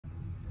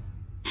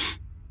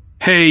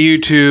Hey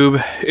YouTube,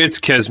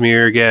 it's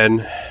Kesmir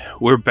again.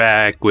 We're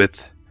back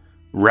with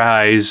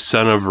Ryse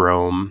Son of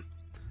Rome.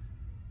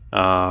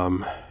 I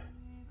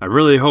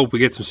really hope we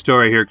get some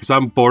story here because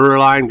I'm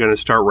borderline going to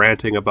start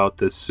ranting about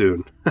this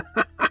soon.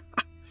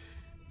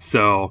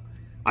 So,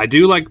 I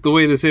do like the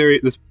way this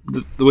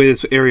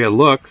area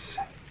looks.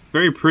 It's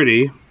very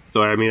pretty.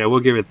 So I mean, I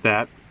will give it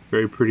that.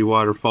 Very pretty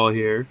waterfall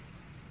here.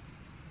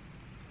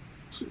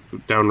 It's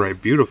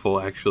downright beautiful,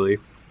 actually.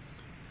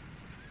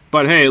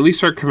 But hey, at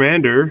least our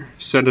commander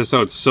sent us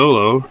out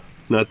solo.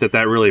 Not that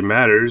that really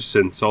matters,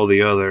 since all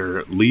the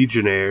other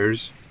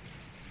legionnaires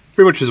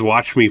pretty much just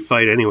watch me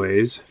fight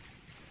anyways.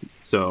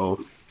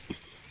 So,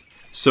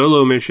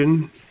 solo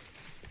mission.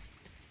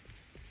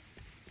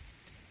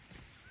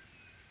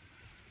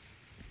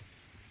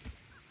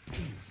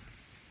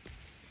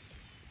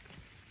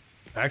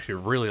 I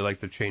actually really like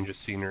the change of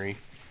scenery.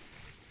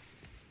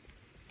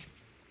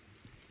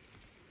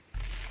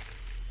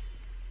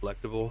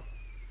 Collectible.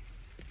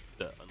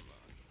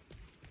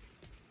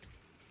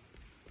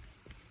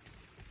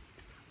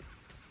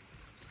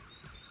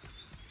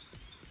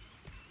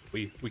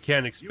 We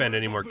can't expend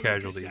any more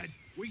casualties.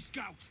 We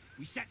scout,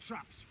 we set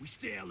traps, we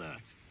stay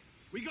alert.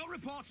 We got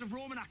reports of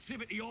Roman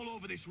activity all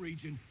over this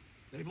region.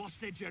 They've lost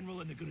their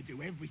general and they're going to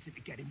do everything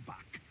to get him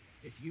back.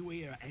 If you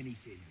hear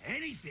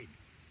anything,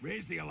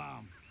 raise the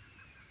alarm.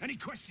 Any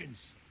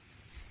questions?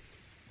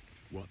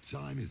 What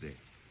time is it?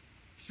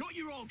 Shut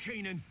your all,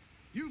 Keenan.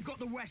 You've got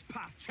the west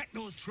path. Check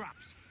those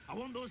traps. I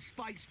want those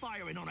spikes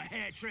firing on a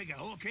hair trigger,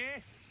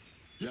 okay?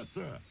 Yes,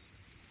 sir.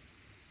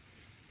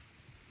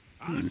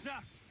 Alistair,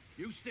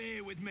 you stay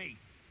here with me.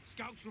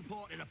 Scouts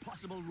reported a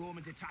possible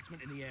Roman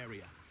detachment in the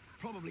area.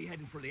 Probably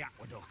heading for the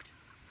aqueduct.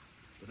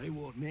 But they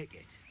won't make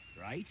it,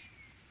 right?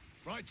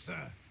 Right,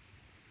 sir.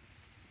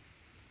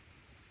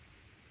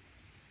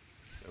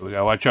 We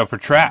gotta watch out for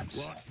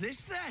traps. What's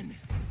this then?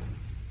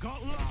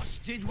 Got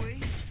lost, did we?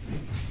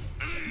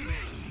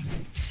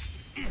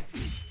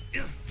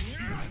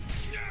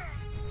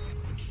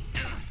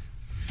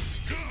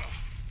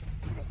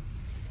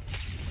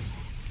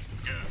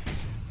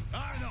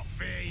 I not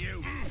fear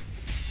you.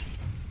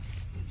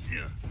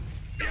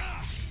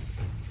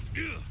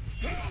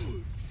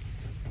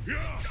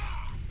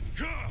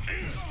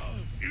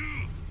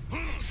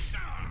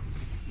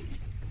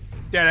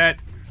 Get it.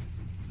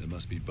 There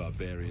must be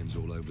barbarians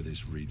all over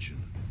this region.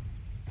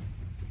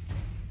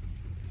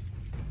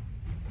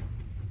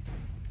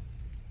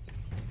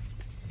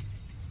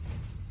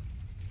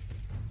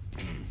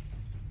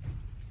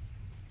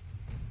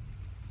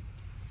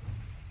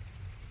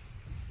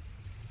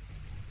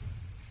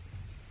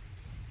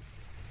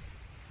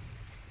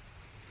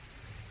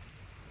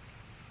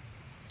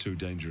 Too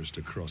dangerous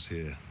to cross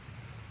here.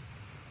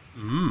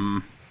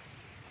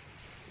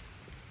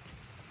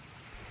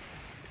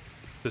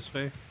 This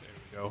way? There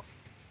we go.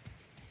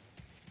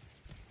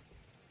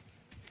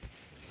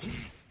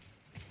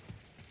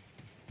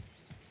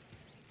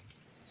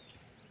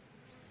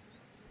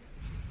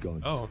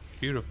 God, Oh,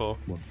 beautiful.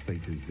 what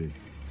fate is this?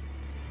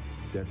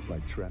 Death by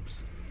traps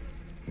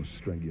or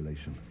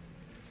strangulation?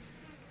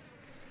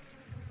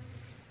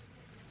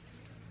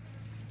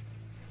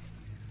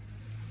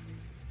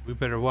 We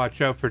better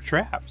watch out for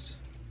traps.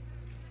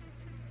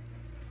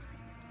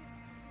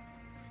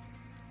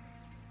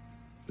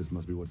 This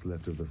must be what's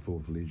left of the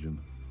 4th Legion.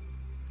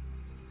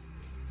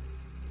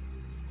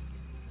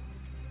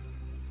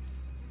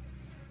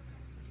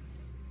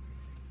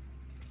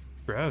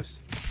 Gross.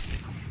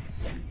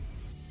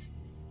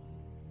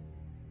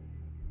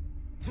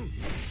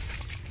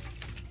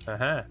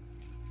 Uh-huh.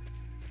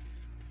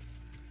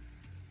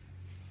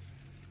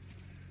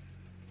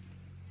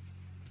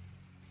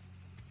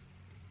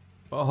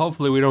 Well,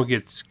 hopefully we don't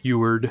get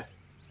skewered.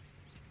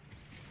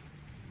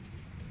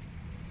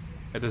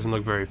 That doesn't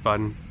look very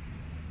fun.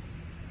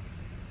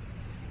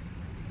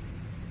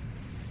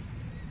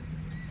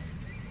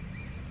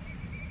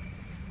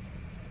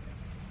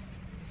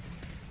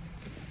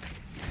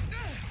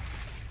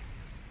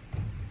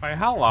 Why,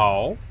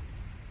 hello.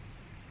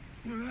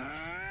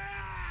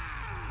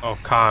 Oh,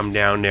 calm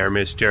down there,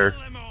 mister.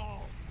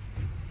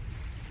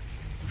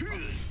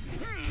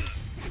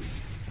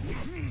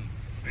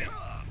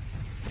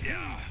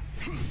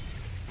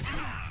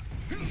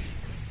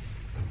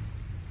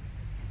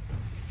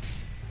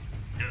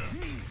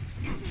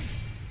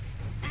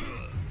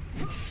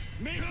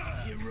 Miss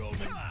you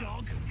Roman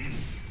dog.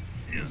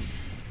 Miss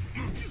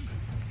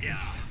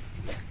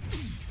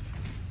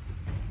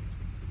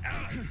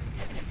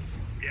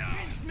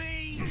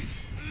me.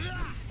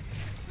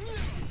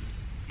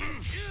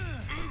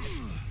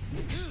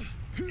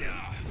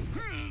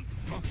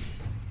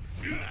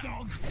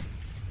 Dog.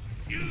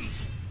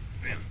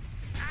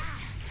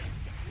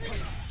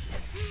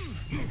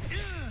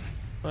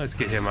 Let's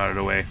get him out of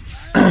the way.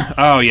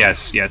 Oh,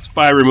 yes, yes,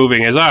 by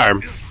removing his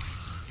arm.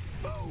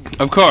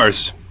 Of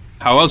course.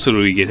 How else would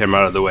we get him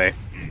out of the way?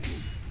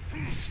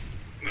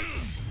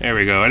 There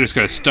we go. I just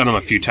gotta stun him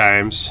a few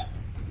times.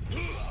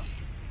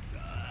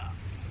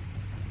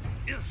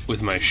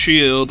 with my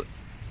shield,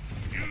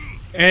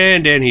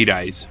 and then he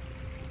dies.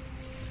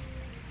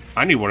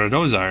 I need one of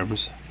those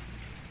arms.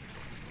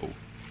 Oh,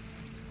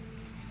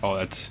 oh,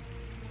 that's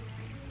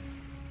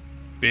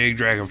big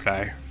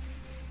dragonfly.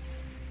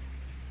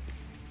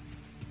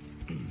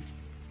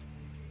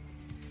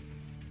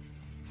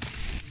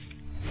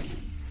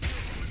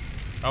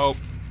 Oh.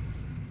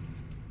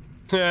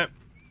 There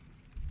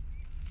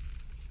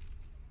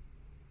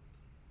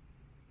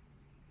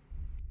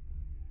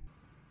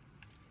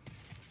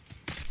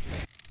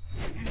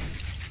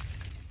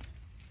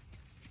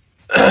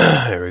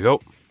we go.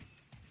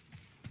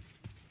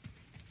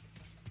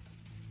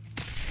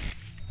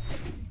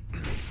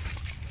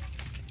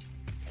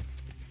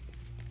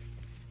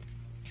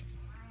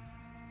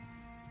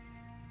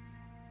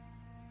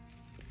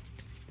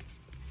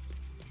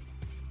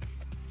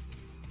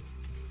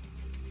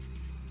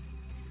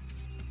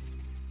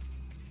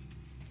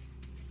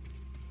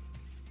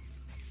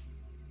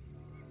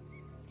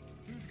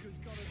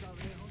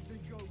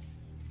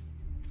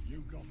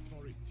 You got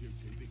forest duty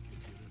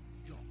because you're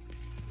a Scot.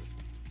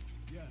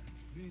 Yeah,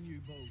 me and you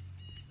both.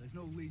 There's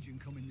no legion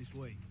coming this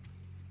way.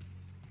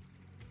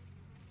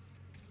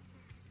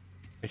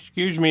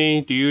 Excuse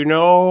me, do you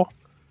know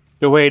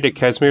the way to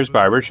Casimir's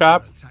barber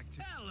shop?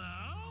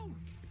 Hello?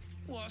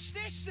 What's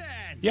this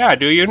then? Yeah,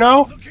 do you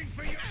know? Looking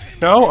for your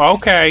No?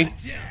 Okay.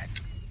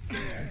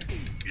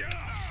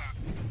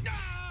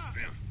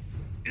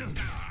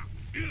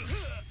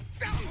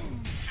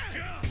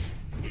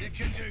 You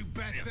can do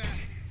better.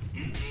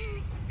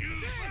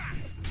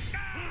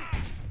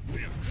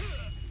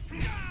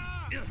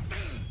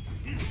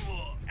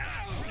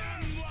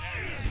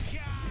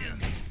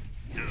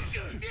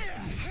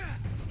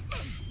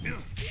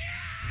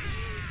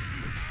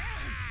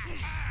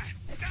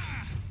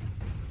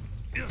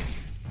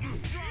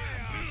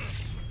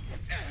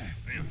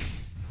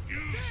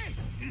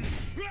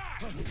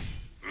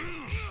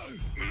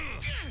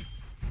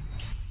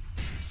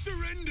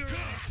 Surrender.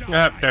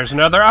 Yep, there's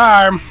another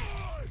arm.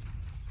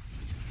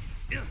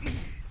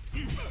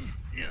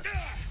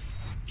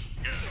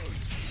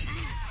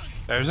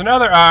 There's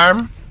another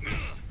arm.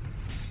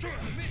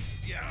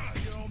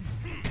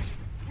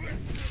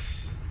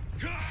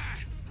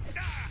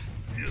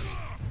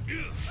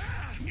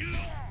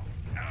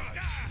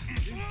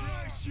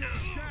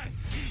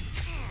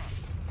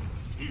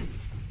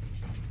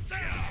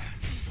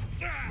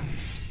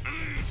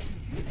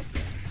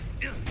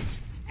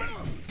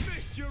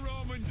 Missed your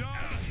Roman dog.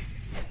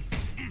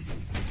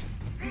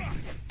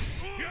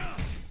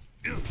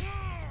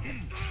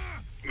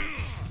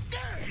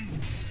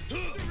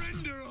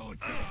 Surrender or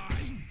die.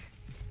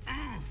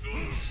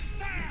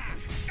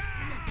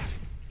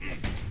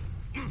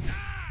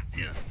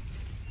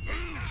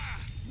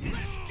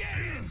 Let's get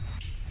him.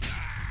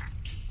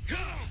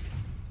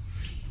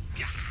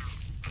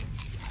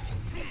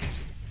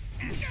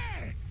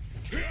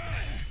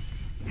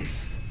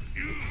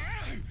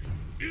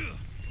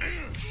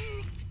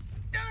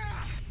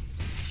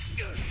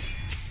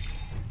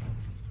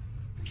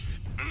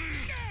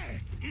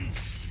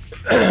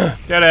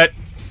 Get it.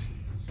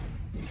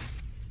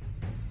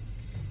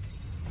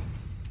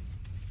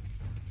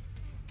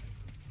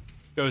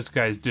 Those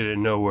guys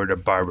didn't know where the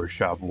barber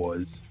shop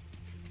was.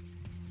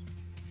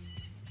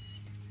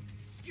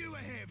 Skewer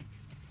him.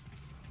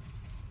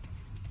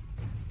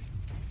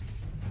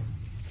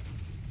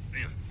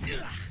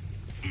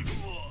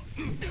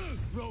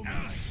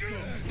 Roman scum.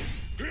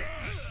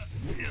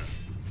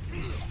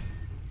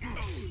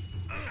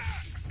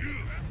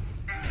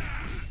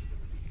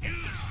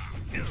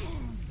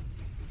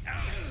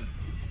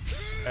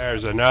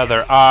 There's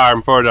another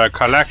arm for the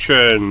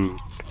collection.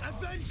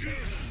 Adventure.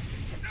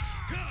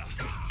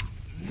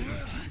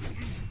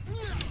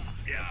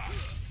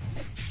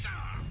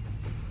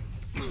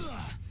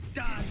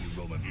 Die, you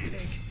Roman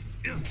pig.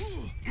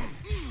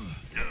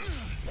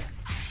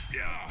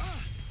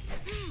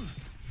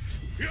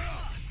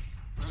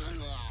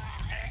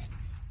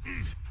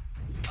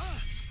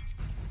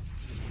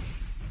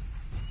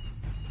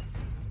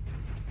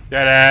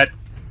 Get it.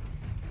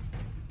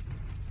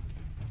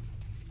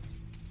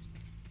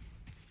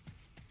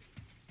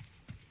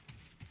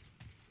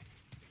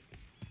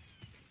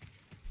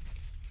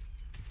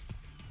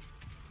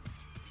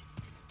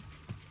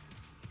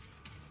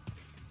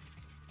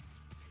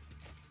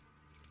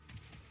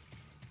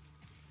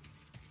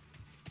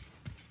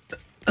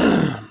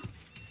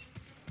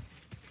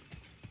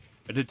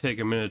 I did take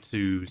a minute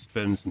to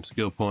spend some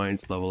skill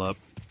points, level up,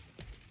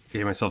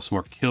 gave myself some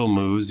more kill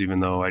moves, even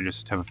though I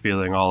just have a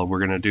feeling all we're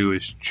gonna do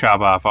is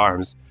chop off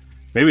arms.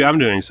 Maybe I'm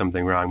doing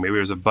something wrong. Maybe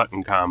there's a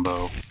button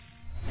combo.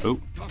 Oh,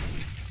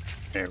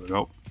 there we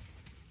go.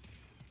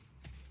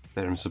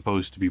 That I'm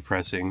supposed to be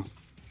pressing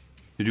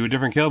to do a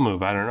different kill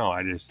move. I don't know.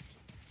 I just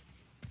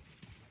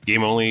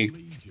game only.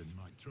 Legion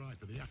might try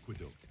for the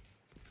aqueduct.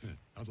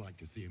 I'd like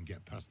to see him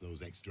get past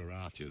those extra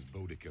archers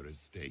Boudica has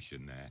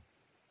stationed there.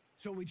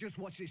 So we just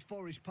watch this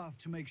forest path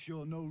to make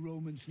sure no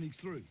Roman sneaks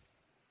through?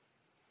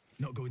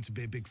 Not going to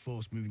be a big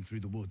force moving through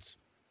the woods.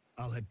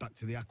 I'll head back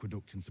to the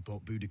aqueduct and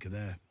support Boudica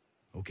there.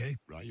 Okay?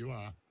 Right you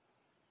are.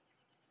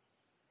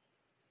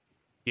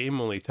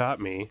 Game only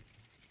taught me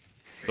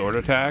sword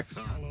attacks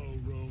Hello,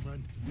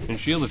 Roman. and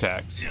shield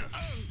attacks.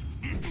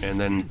 And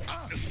then,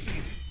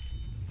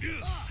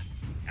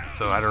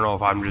 so I don't know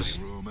if I'm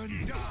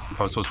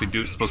supposed to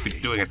be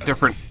doing a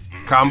different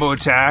combo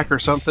attack or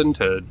something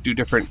to do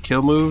different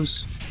kill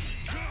moves.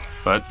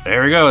 But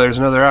there we go. There's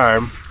another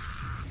arm.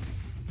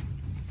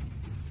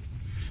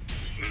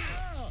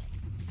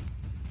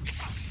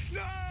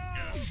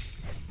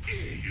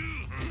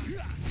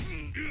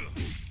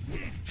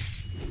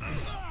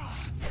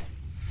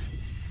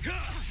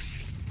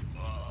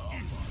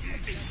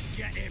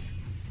 Get him.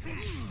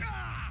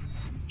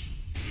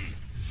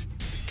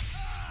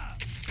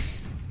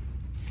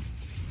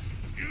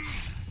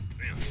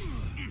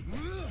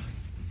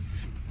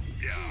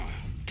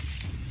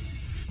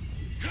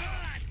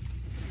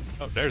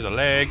 Oh, there's a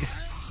leg.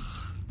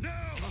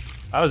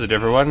 That was a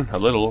different one, a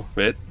little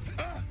bit.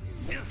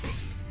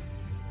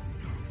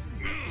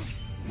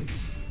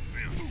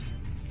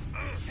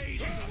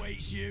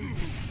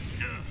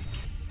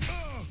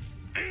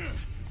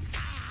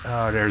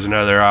 Oh, there's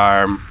another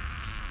arm.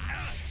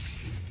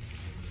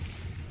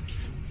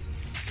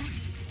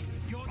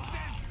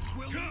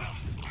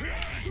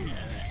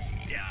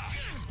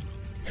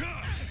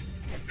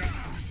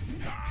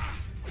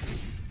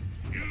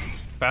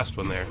 Fast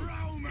one there.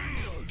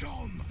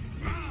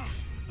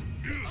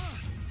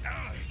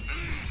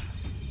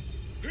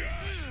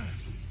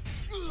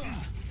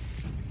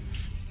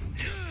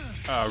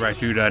 Oh, right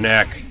through the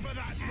neck.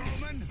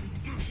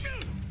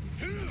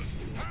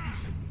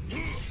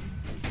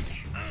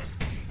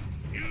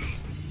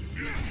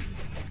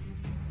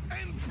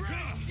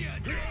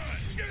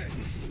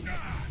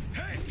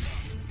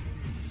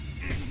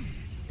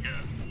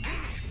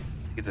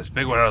 Get this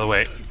big one out of the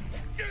way.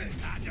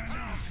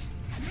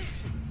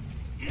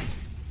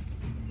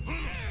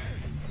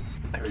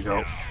 There we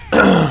go.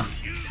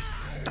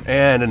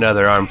 And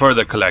another arm for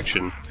the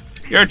collection.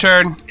 Your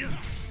turn.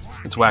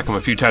 Let's whack him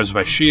a few times with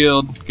my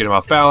shield, get him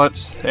off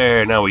balance.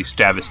 There, now we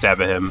stab at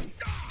him.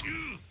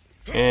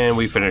 And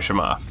we finish him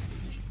off.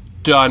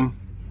 Done.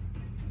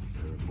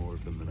 There are more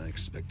of them than I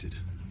expected.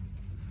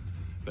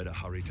 Better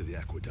hurry to the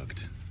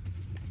aqueduct.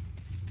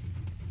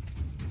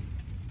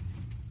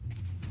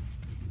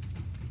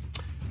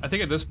 I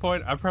think at this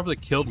point, I've probably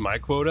killed my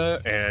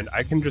quota, and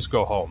I can just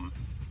go home.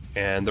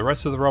 And the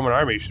rest of the Roman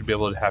army should be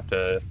able to have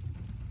to,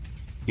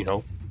 you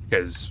know,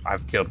 because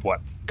I've killed,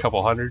 what, a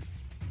couple hundred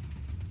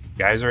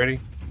guys already?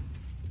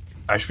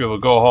 I should be able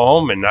to go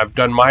home, and I've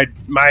done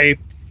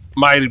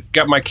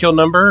got my kill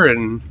number,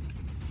 and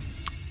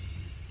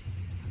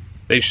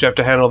they should have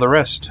to handle the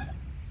rest.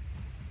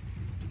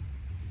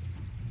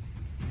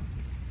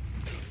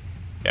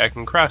 Yeah, I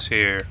can cross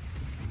here.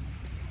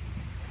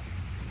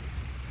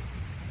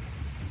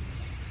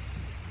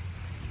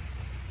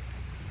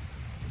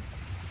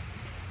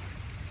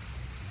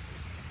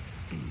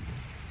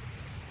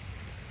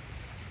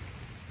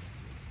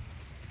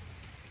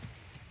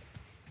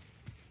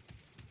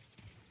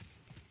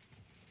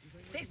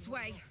 This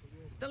way.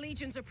 The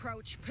legions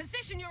approach.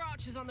 Position your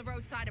archers on the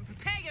roadside and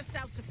prepare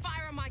yourselves to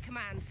fire on my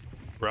command.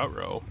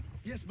 Ruh-roh.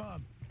 Yes,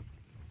 Mom.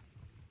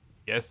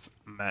 Yes,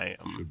 ma'am.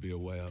 Should be a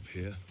way up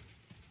here.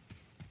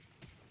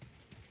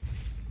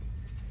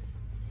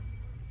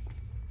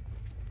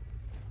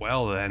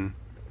 Well then.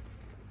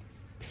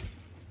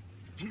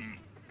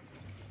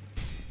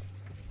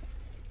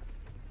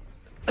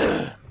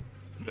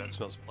 That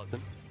smells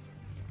pleasant.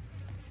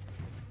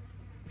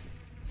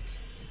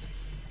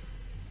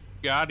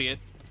 Got it.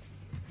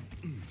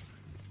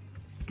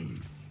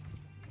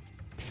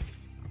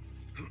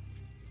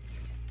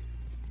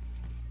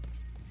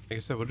 Like I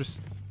said, we'll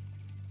just...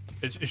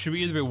 It should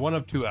be either one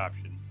of two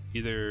options.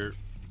 Either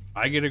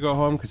I get to go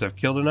home because I've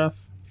killed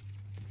enough,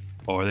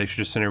 or they should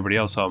just send everybody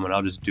else home and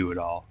I'll just do it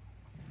all.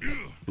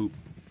 Oop.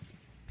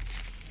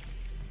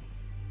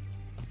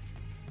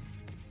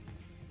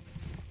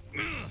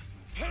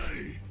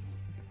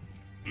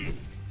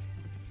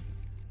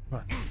 Come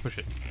on, push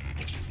it.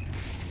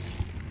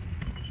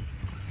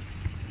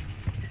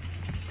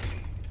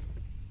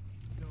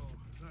 No,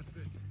 that's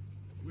it.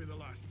 We're the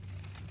last.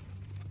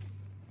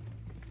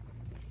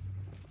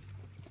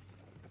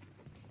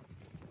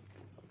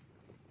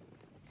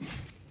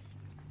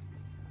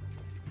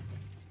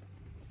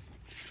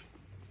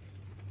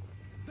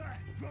 There,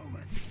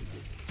 Roman.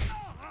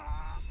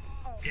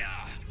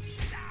 Yeah.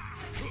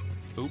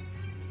 Oop.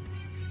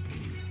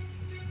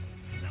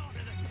 Not to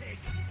the pig.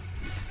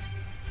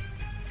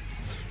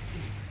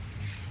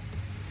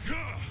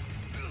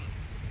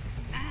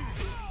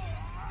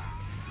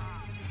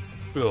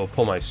 We'll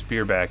pull my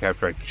spear back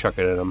after I chuck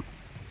it at him.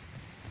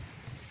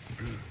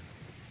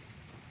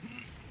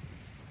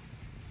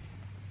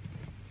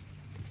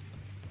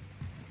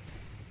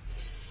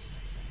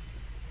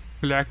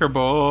 Blacker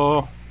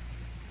ball.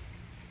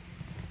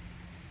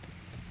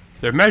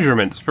 They're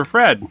measurements for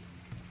Fred.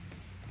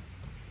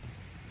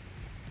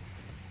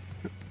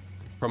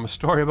 From a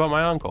story about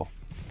my uncle.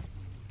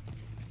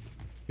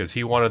 Because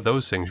he wanted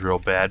those things real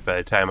bad by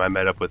the time I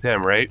met up with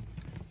him, right?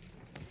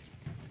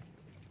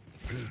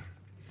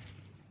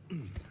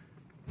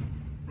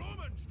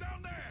 Romans,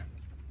 down there!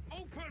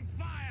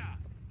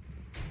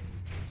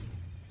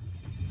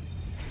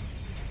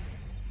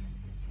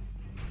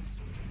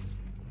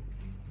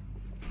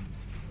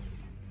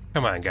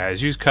 Come on,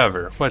 guys, use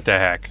cover. What the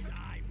heck?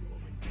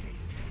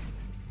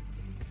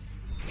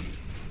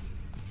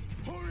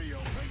 Hurry up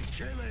and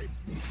kill him!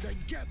 Then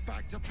get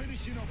back to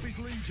finishing off his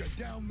legion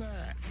down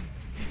there!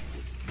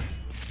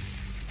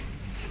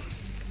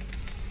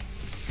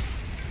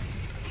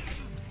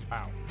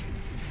 Ow.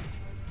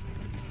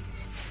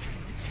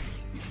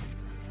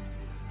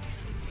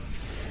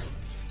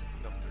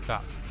 No,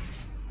 stop.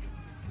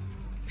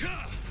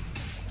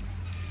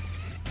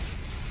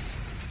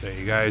 There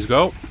you guys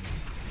go.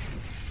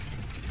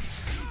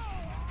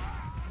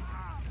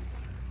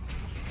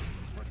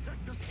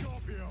 Protect the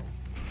Scorpio!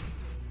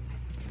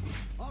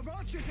 Our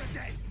archers are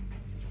dead!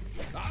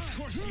 I'll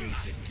crush you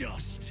to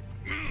dust.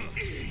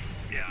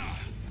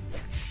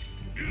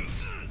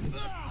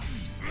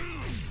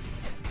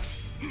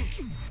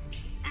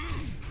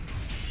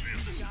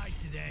 Die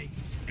today.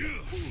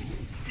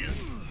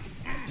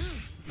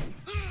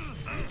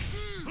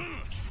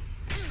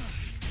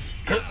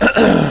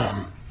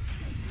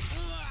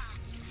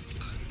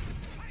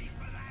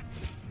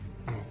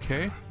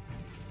 Okay.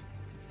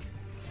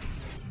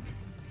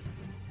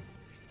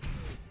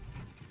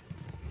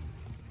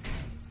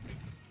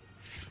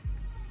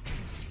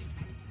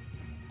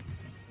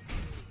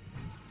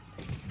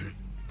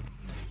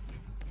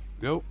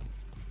 Go.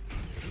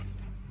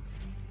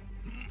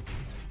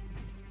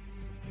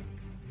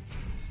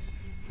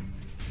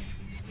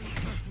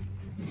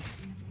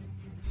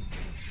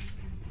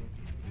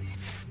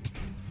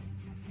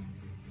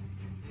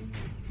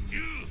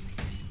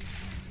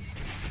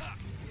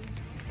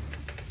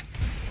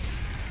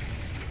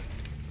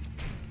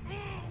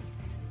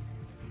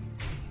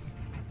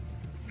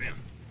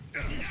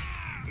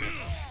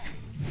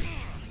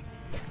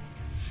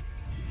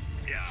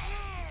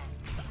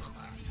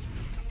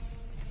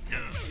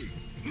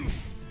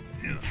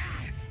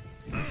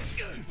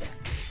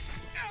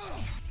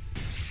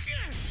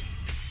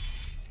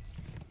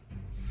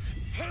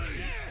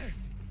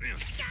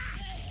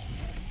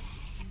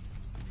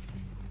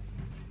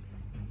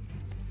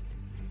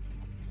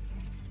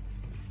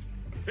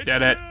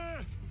 Get it.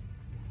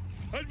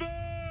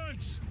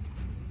 Advance!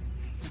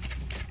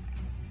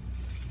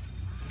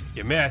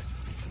 You missed.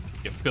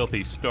 You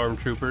filthy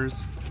stormtroopers.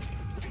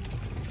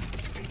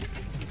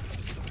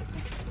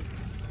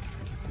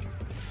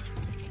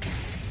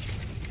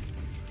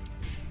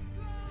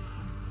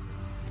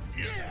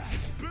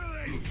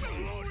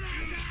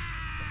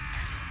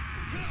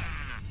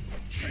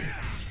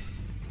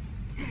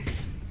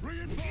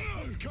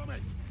 Reinforcements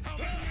coming! How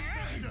many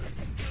defenders?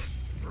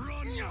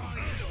 Run your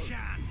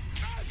can!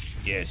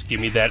 Yes, give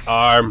me that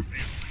arm.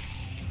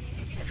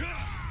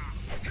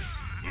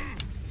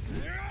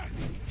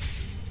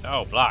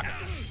 Oh, block.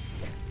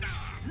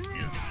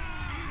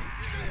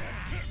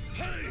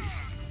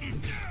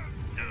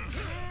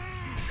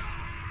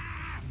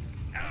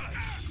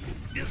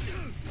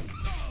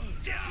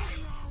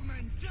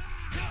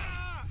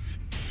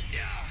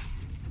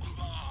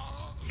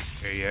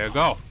 There you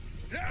go.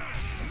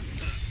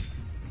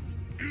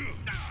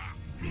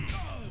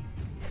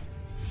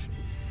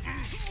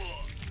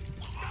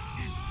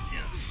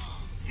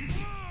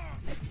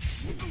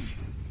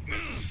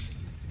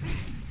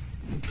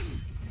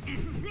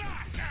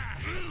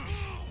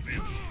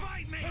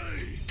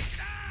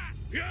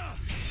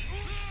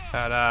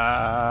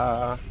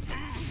 Ta-da!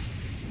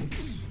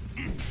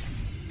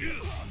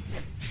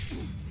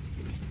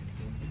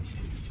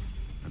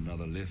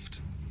 Another lift.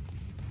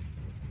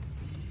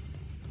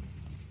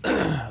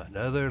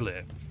 Another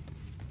lift.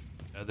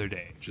 Another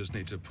day. Just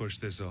need to push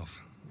this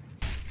off.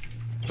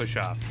 Push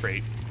off,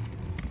 freight.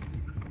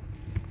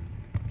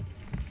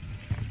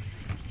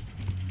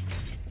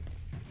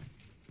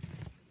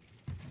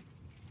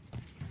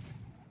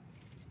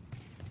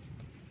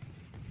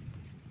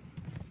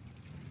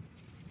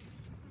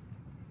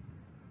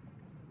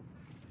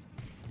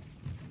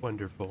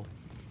 Wonderful.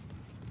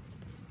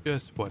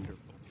 Just wonderful.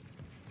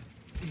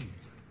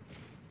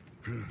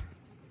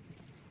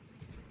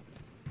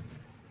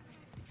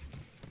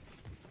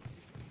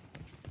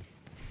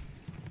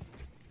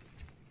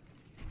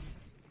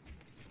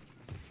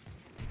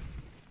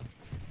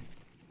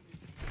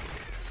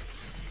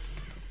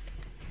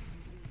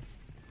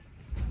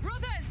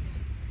 Brothers!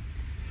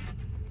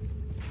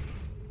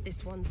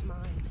 This one's mine.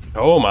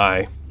 Oh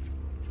my.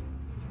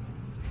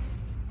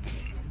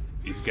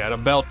 He's got a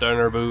belt on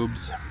her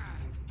boobs.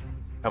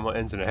 Combo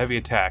ends in a heavy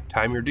attack.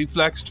 Time your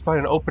deflex to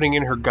find an opening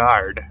in her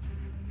guard.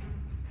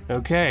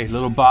 Okay,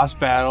 little boss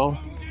battle.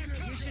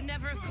 You should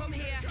never have come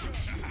here.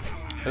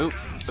 Oop,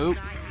 oop.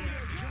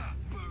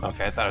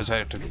 Okay, I thought I was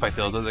going to fight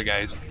those other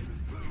guys.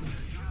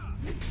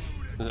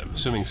 I'm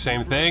assuming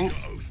same thing.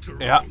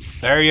 Yeah,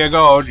 there you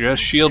go.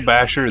 Just shield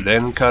bash her,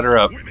 then cut her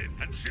up.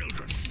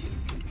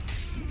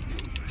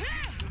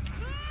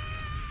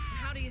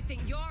 How do you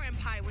think your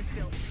empire was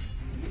built?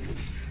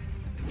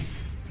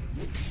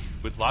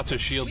 With lots of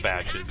shield We didn't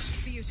bashes. ask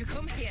for you to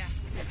come here.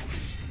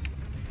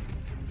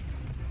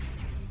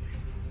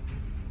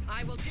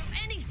 I will do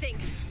anything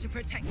to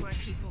protect my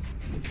people.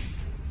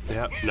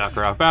 Yep, knock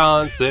her off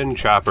balance, then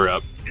chop her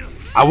up.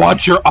 I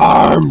want your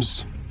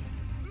arms!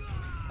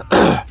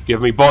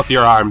 Give me both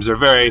your arms. They're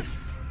very,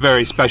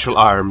 very special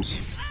arms.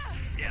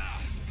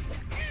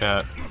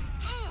 Yeah.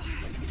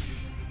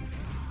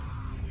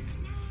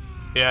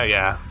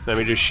 Yeah. Let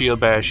me just shield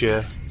bash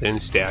you, then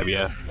stab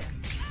you.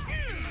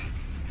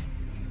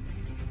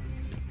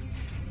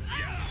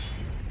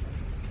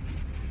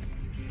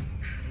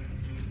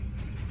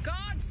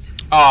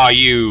 Aw,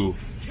 you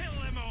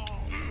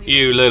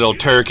little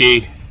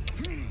turkey.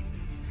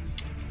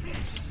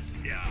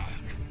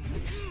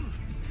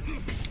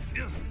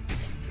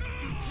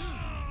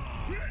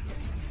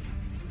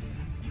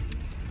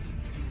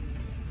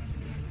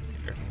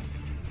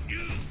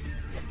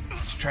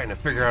 Just trying to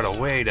figure out a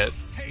way to...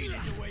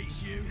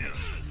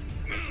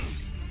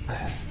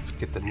 Let's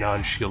get the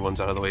non-shield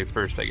ones out of the way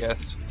first, I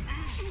guess.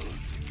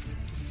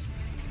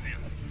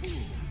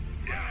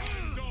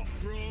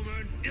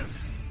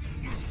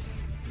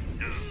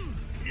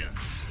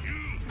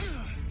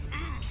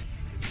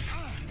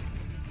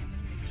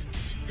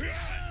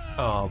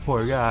 Oh,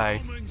 poor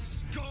guy.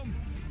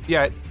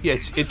 Yeah,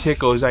 yes, it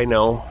tickles, I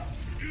know.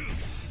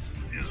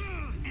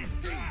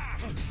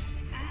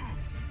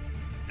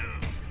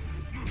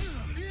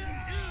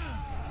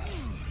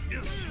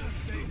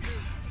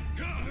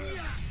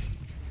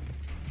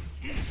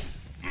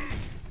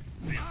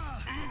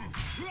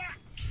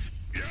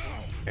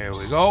 There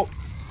we go.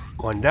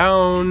 One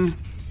down.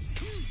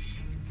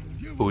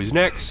 Who's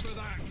next?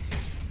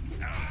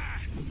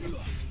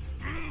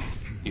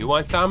 You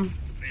want some?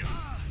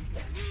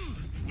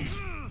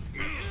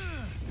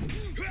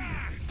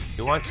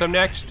 You want some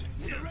next?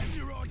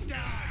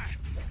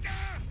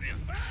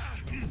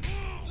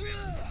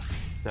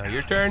 Now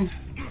your turn.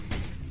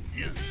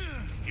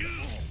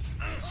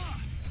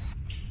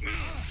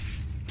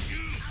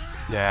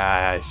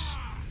 Yes.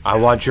 I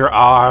want your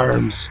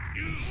arms.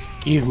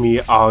 Give me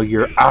all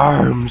your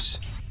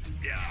arms.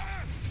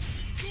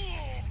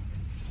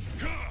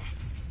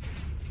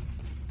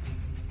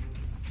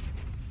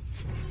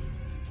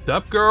 What's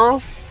up,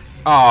 girl?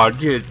 Oh,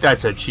 dude,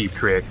 that's a cheap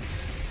trick.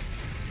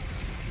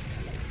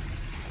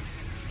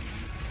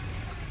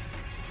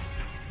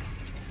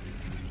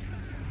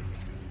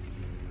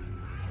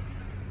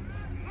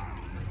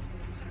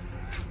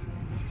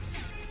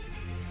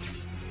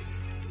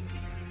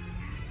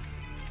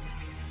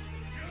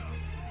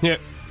 Yeah.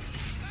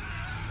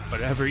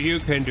 Whatever you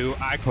can do,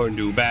 I can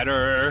do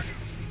better.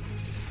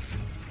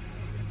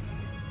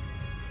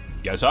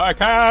 Yes, I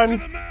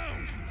can.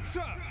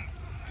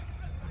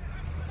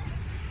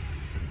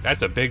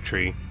 That's a big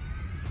tree.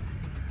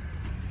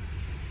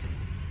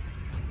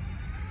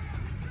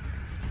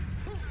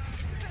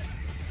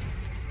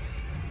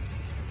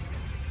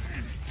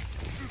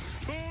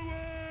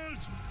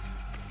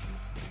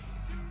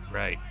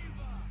 Right.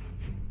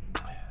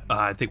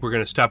 I think we're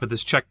going to stop at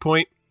this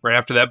checkpoint right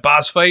after that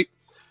boss fight.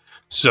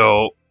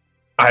 So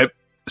I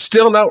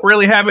still don't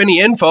really have any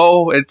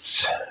info.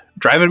 It's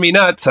driving me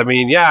nuts. I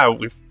mean, yeah,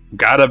 we've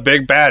got a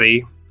big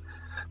baddie,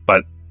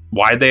 but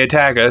why'd they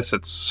attack us?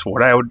 It's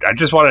what I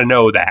just want to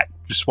know that.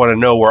 Just want to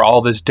know where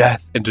all this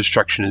death and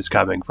destruction is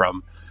coming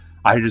from.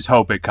 I just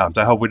hope it comes.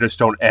 I hope we just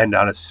don't end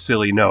on a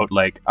silly note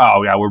like,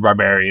 oh yeah, we're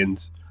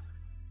barbarians.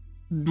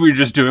 We're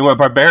just doing what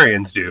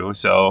barbarians do.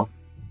 So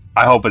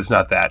I hope it's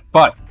not that.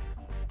 But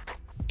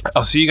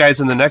I'll see you guys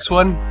in the next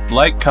one.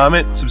 Like,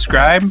 comment,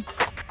 subscribe.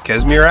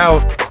 Kesmir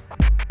out.